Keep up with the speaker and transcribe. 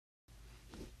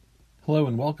Hello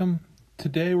and welcome.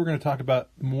 Today we're going to talk about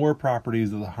more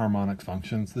properties of the harmonic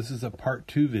functions. This is a part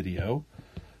 2 video,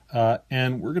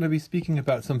 and we're going to be speaking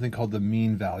about something called the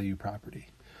mean value property.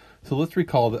 So let's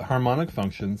recall that harmonic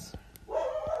functions,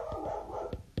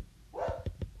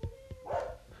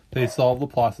 they solve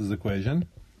Laplace's equation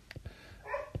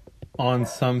on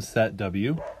some set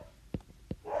W,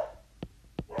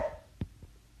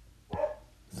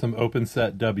 some open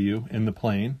set W in the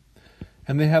plane,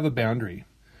 and they have a boundary.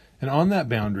 And on that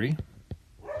boundary,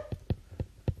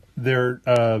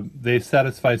 they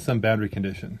satisfy some boundary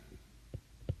condition.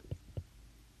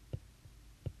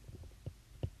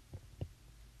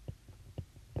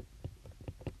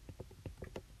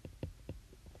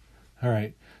 All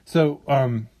right. So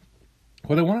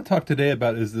what I want to talk today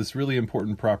about is this really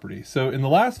important property. So in the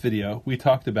last video, we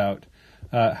talked about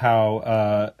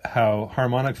how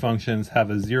harmonic functions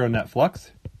have a zero net flux.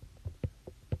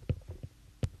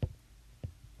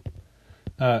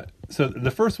 So the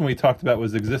first one we talked about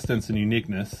was existence and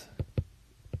uniqueness.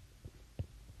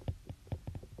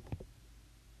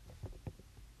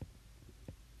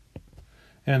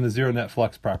 And the zero net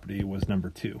flux property was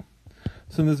number 2.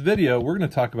 So in this video, we're going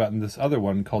to talk about this other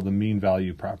one called the mean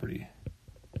value property.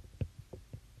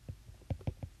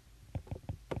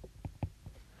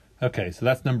 Okay, so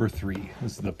that's number 3.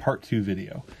 This is the part 2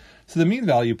 video. So the mean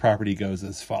value property goes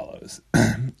as follows.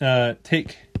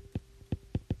 Take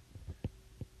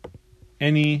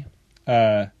any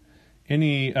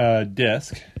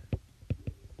disk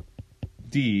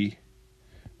D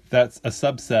that's a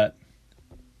subset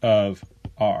of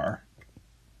R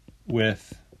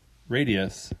with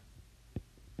radius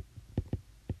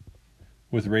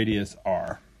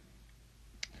R.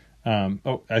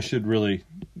 I should really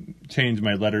change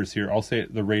my letters here. I'll say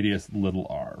the radius little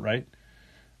r, right?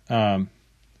 Let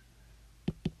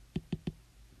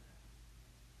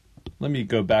me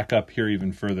go back up here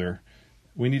even further.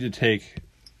 We need to take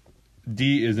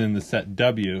D is in the set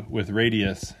W with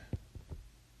radius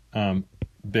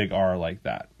big R like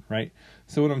that, right?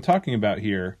 So what I'm talking about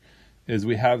here is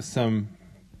we have some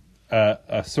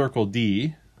a circle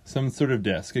D, some sort of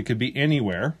disk. It could be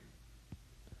anywhere,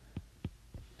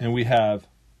 and we have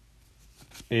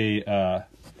a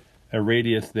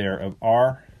radius there of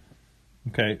R.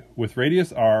 Okay, with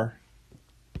radius R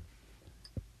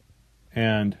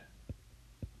and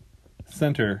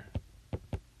center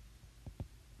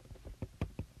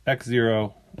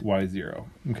x0, y0.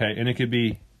 Okay, and it could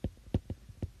be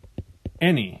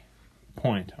any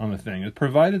point on the thing,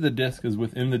 provided the disk is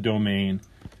within the domain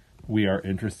we are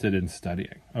interested in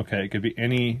studying. Okay, it could be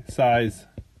any size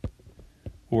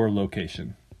or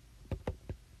location,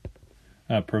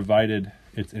 provided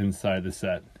it's inside the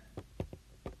set,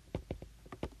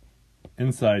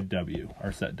 inside W,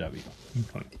 our set W.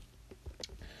 Okay.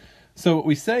 So what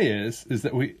we say is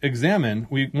that we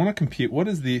want to compute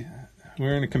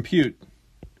we're going to compute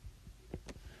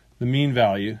the mean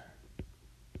value,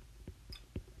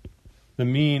 the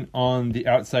mean on the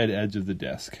outside edge of the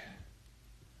disk,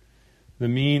 the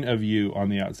mean of U on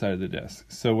the outside of the disk.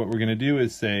 So what we're going to do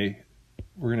is say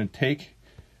we're going to take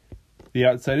the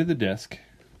outside of the disk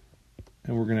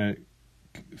and we're going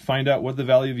to find out what the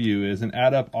value of U is and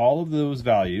add up all of those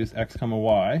values, x comma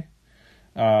y,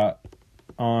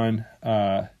 on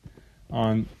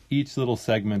each little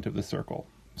segment of the circle.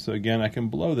 So again, I can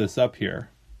blow this up here.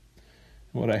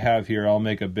 What I have here, I'll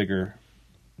make a bigger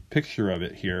picture of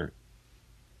it here,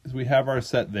 is we have our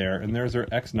set there, and there's our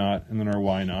x naught and then our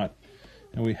y naught,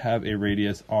 and we have a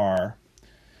radius r.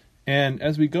 And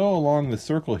as we go along the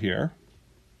circle here,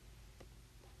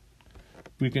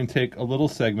 we can take a little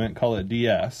segment, call it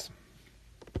ds,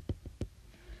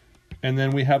 and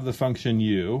then we have the function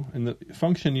u, and the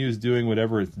function u is doing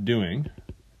whatever it's doing,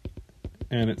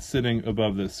 and it's sitting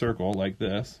above the circle like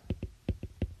this.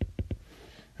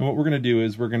 And what we're going to do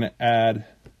is we're going to add,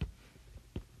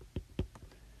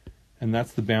 and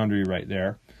that's the boundary right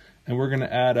there, and we're going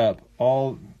to add up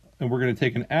all, and we're going to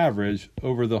take an average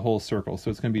over the whole circle. So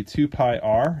it's going to be 2 pi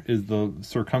r is the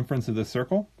circumference of the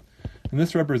circle, and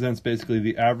this represents basically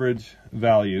the average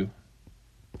value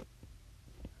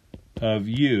of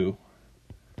u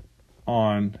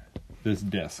on this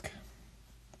disk.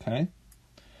 Okay?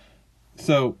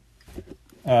 So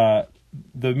the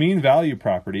mean value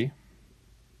property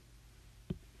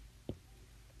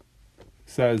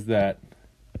says that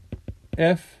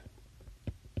if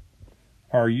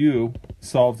our U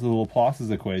solves the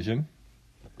Laplace's equation,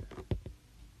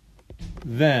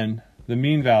 then the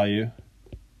mean value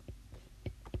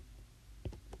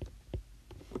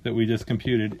that we just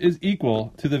computed is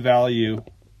equal to the value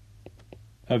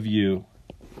of U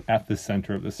at the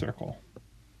center of the circle.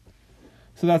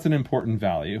 So that's an important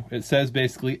value. It says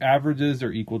basically averages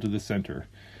are equal to the center.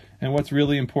 And what's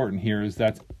really important here is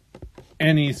that's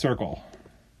any circle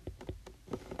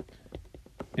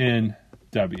in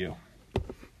W.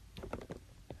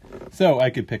 So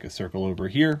I could pick a circle over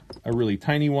here, a really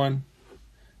tiny one.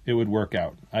 It would work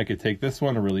out. I could take this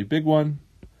one, a really big one,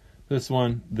 this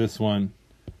one, this one,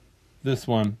 this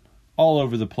one, all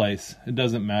over the place. It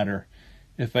doesn't matter.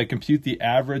 If I compute the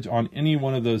average on any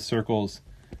one of those circles,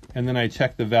 and then I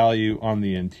check the value on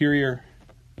the interior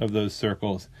of those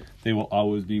circles, they will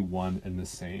always be one and the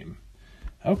same.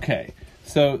 Okay,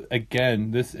 so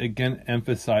this again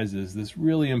emphasizes this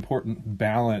really important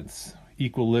balance,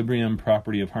 equilibrium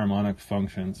property of harmonic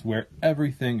functions, where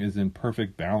everything is in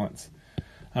perfect balance.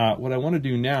 What I want to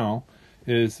do now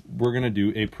is we're going to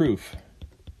do a proof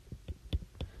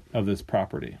of this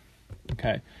property.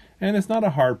 Okay, and it's not a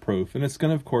hard proof, and it's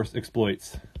going to, of course,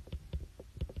 exploits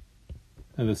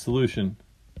the solution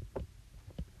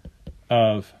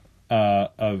of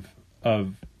our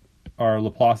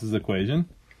Laplace's equation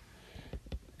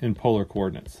in polar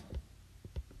coordinates.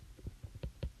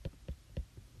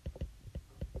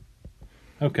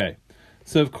 Okay,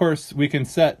 so of course we can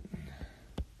set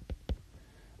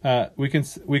we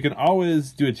can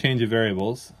always do a change of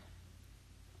variables.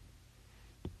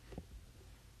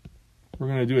 We're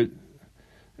going to do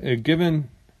it given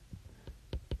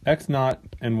x naught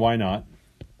and y naught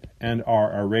and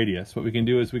r, our radius. What we can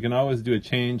do is we can always do a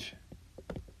change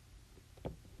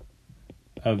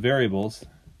of variables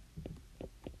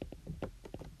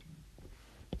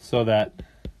so that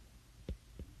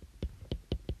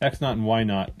x naught and y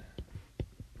naught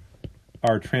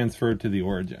are transferred to the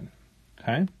origin.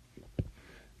 Okay?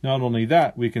 Not only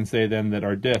that, we can say then that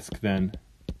our disk then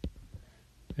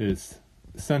is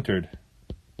centered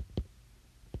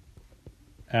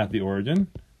at the origin.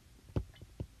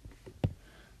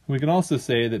 We can also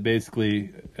say that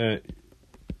basically we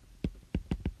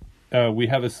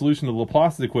have a solution to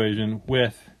Laplace's equation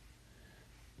with,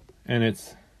 and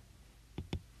it's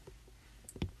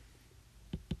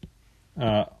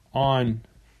on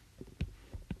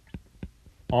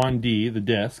D, the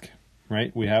disk,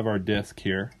 right? We have our disk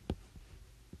here.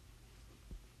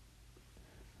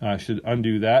 Should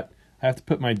undo that. I have to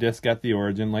put my disk at the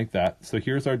origin like that. So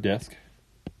here's our disk.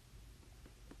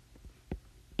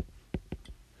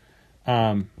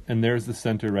 And there's the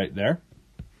center right there.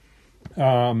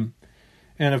 And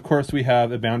of course we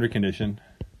have a boundary condition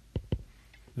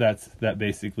that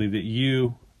basically that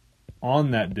U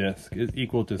on that disk is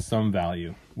equal to some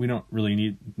value. We don't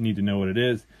really need to know what it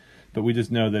is, but we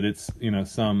just know that it's, you know,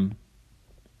 some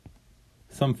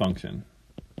function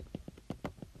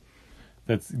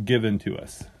that's given to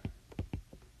us.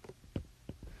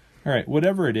 All right,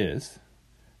 whatever it is,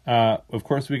 of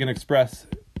course we can express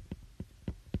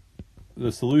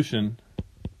the solution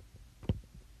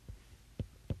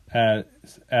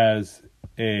as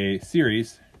a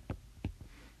series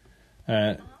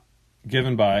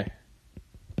given by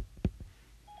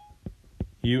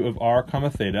u of r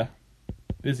comma theta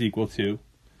is equal to,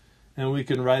 and we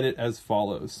can write it as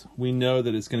follows. We know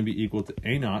that it's going to be equal to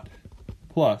a naught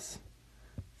plus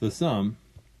the sum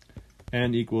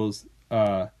n equals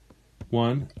 1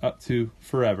 up to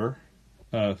forever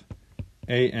of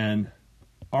an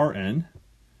Rn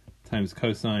times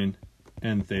cosine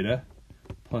n theta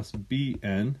plus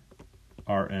Bn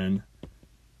Rn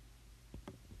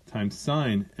times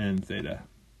sine n theta.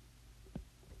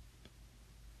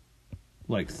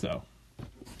 Like so.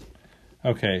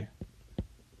 Okay.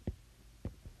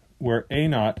 Where A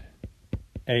naught,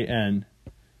 An,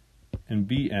 and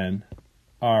Bn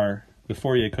are the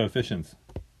Fourier coefficients.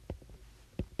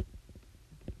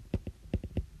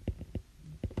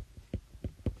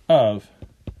 Of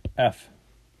f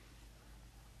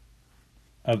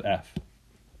of f.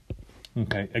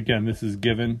 Okay, again, this is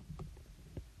given.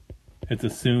 It's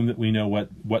assumed that we know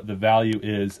what the value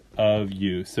is of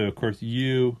u. So, of course,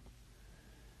 u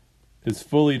is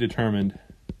fully determined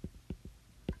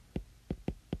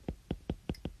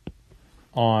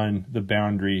on the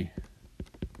boundary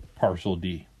partial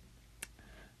d.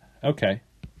 Okay.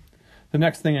 The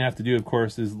next thing I have to do, of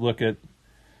course, is look at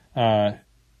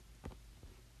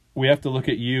we have to look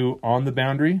at u on the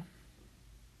boundary.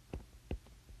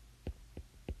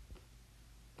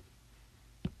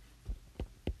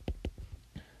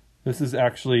 This is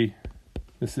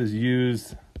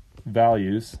u's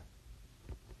values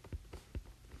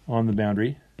on the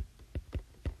boundary.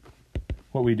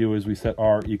 What we do is we set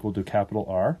r equal to capital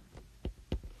R.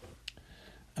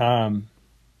 And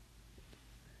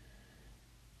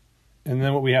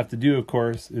then what we have to do, of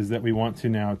course, is that we want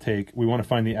to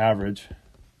find the average.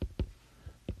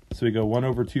 So we go 1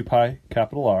 over 2 pi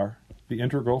capital R, the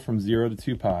integral from 0 to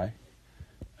 2 pi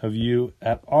of u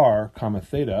at r comma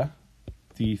theta,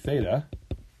 d theta,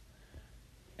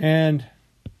 and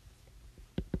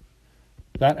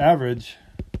that average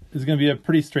is going to be a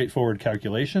pretty straightforward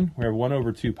calculation. We have 1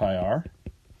 over 2 pi r,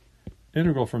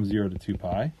 integral from 0 to 2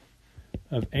 pi,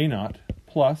 of a naught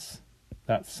plus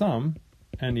that sum,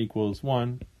 n equals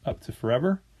 1 up to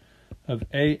forever, of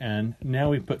a n.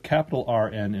 Now we put capital R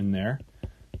n in there,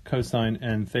 cosine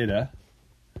n theta,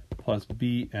 plus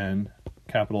b n,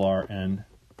 capital R n,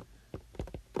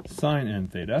 sine n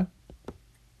theta,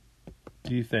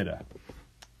 d theta.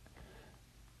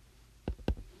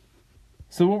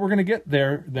 So what we're going to get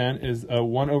there then is a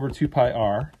 1 over 2 pi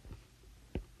r,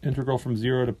 integral from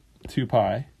 0 to 2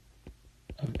 pi,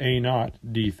 of a naught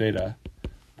d theta,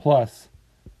 plus,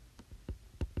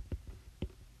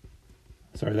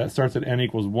 sorry, that starts at n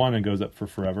equals 1 and goes up for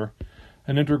forever,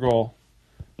 an integral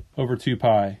over 2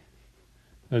 pi,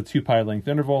 the 2 pi length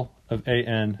interval of a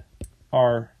n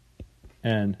r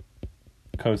n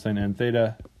cosine n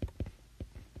theta,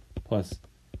 plus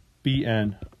b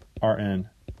n r n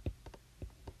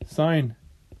sine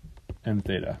n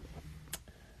theta,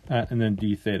 and then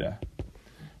d theta.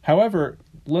 However,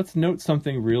 let's note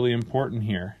something really important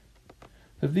here,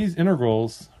 that these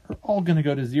integrals are all going to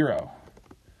go to 0.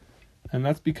 And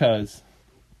that's because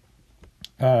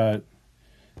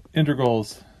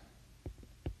integrals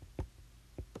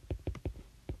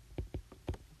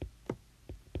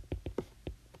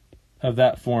of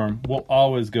that form will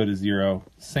always go to 0.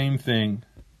 Same thing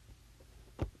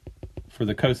for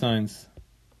the cosines.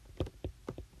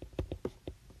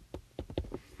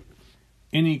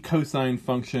 Any cosine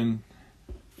function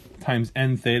times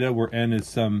n theta, where n is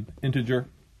some integer,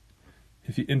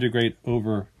 if you integrate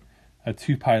over a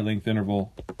 2 pi length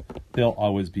interval, they'll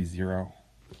always be 0.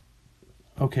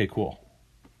 Okay, cool.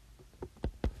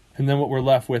 And then what we're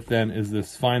left with then is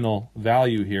this final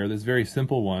value here, this very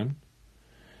simple one.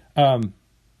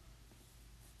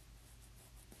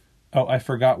 Oh, I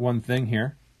forgot one thing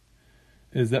here,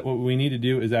 is that what we need to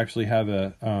do is actually have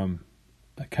a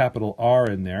capital R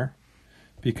in there,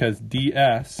 because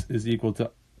ds is equal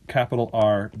to capital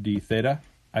R d theta.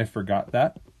 I forgot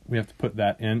that. We have to put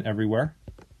that in everywhere.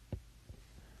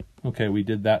 Okay, we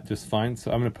did that just fine.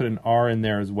 So I'm going to put an R in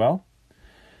there as well.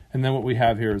 And then what we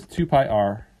have here is 2 pi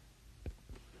R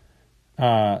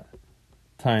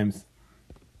times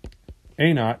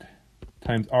a naught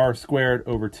times r squared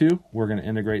over 2. We're going to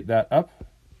integrate that up,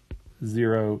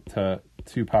 0 to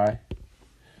 2 pi.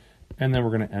 And then we're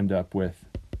going to end up with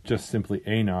just simply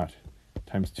a naught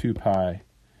times 2 pi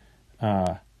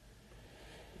oh,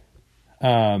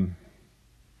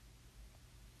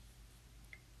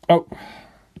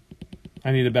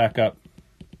 I need to back up.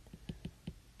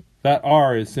 That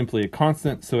r is simply a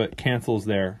constant, so it cancels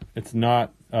there. It's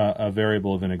not a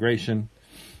variable of integration.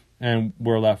 And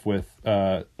we're left with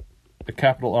a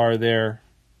capital R there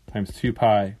times 2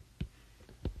 pi.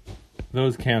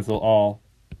 Those cancel all,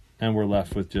 and we're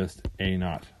left with just a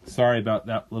naught. Sorry about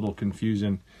that little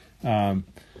confusion. So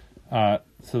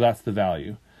that's the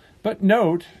value. But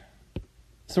note,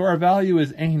 so our value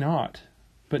is a naught.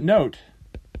 But note,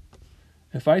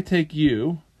 if I take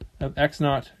u of x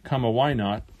naught comma y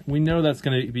naught, we know that's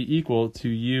going to be equal to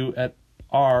u at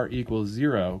r equals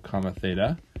 0 comma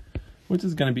theta, which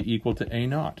is going to be equal to a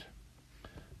naught.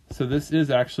 So this is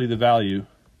actually the value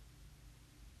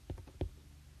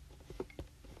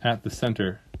at the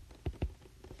center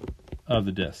of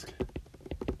the disk.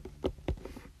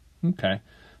 Okay,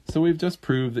 so we've just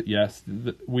proved that yes,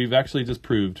 we've actually just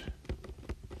proved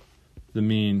the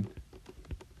mean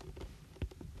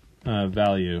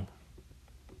value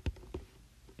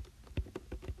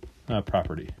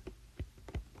property.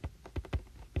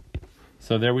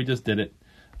 So there we just did it.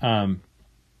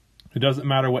 It doesn't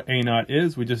matter what a naught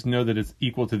is, we just know that it's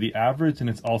equal to the average, and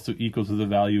it's also equal to the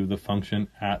value of the function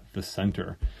at the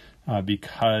center.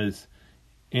 Because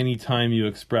anytime you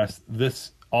express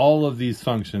this, all of these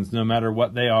functions, no matter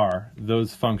what they are,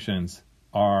 those functions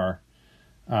are,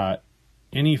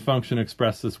 any function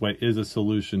expressed this way is a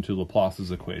solution to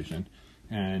Laplace's equation.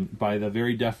 And by the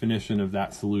very definition of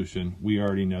that solution, we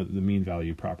already know that the mean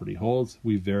value property holds.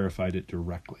 We verified it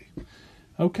directly.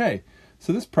 Okay,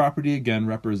 so this property again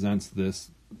represents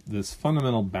this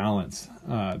fundamental balance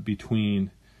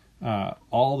between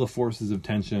all the forces of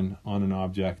tension on an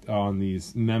object, on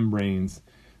these membranes.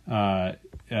 Both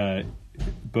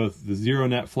the zero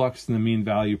net flux and the mean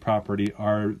value property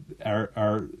are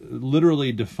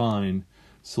literally define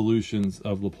solutions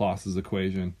of Laplace's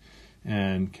equation,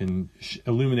 and can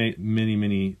illuminate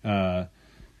many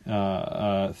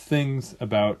things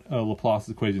about Laplace's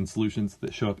equation solutions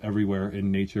that show up everywhere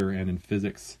in nature and in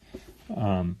physics.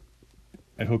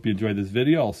 I hope you enjoyed this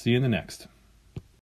video. I'll see you in the next.